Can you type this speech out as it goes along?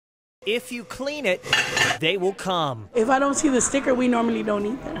If you clean it, they will come. If I don't see the sticker, we normally don't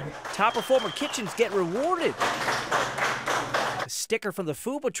eat there. Top performer kitchens get rewarded. The sticker from the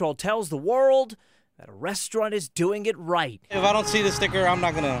Food Patrol tells the world that a restaurant is doing it right. If I don't see the sticker,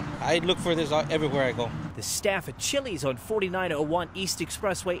 I look for this everywhere I go. The staff at Chili's on 4901 East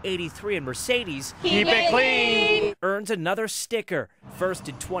Expressway 83 in Mercedes, Keep it clean, earns another sticker. First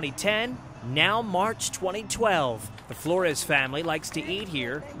in 2010, now March 2012. The Flores family likes to eat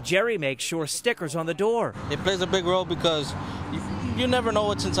here. Jerry makes sure stickers on the door. It plays a big role because you never know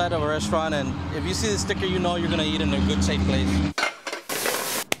what's inside of a restaurant, and if you see the sticker, you know you're going to eat in a good, safe place.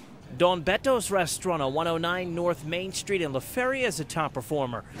 Don Beto's restaurant on 109 North Main Street in La Feria is a top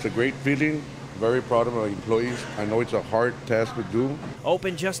performer. It's a great feeling. Very proud of my employees. I know it's a hard task to do.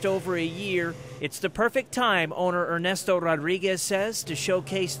 Open just over a year, it's the perfect time, owner Ernesto Rodriguez says, to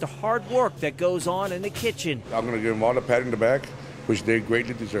showcase the hard work that goes on in the kitchen. I'm going to give them all a pat in the back, which they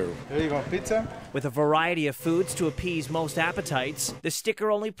greatly deserve. There you go, pizza. With a variety of foods to appease most appetites, the sticker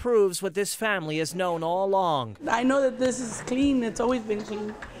only proves what this family has known all along. I know that this is clean. It's always been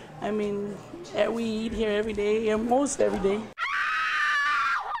clean. I mean, we eat here every day, almost every day.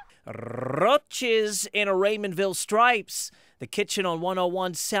 Roaches in a Raymondville stripes. The kitchen on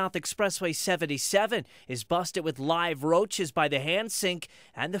 101 South Expressway 77 is busted with live roaches by the hand sink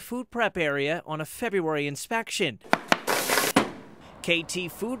and the food prep area on a February inspection.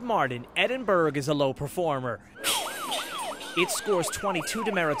 KT Food Mart in Edinburg is a low performer. It scores 22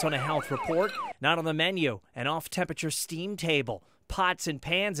 demerits on a health report, not on the menu, an off-temperature steam table, pots and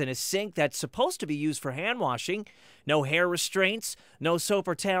pans in a sink that's supposed to be used for hand washing, no hair restraints, no soap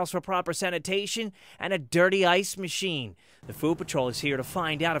or towels for proper sanitation, and a dirty ice machine. The Food Patrol is here to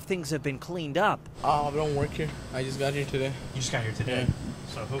find out if things have been cleaned up. I don't work here. I just got here today. You just got here today?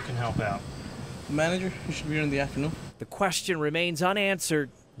 Yeah. So who can help out? The manager. He should be here in the afternoon. The question remains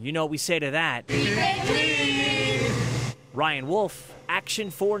unanswered. You know what we say to that. Ryan Wolf,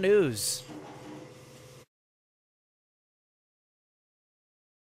 Action 4 News.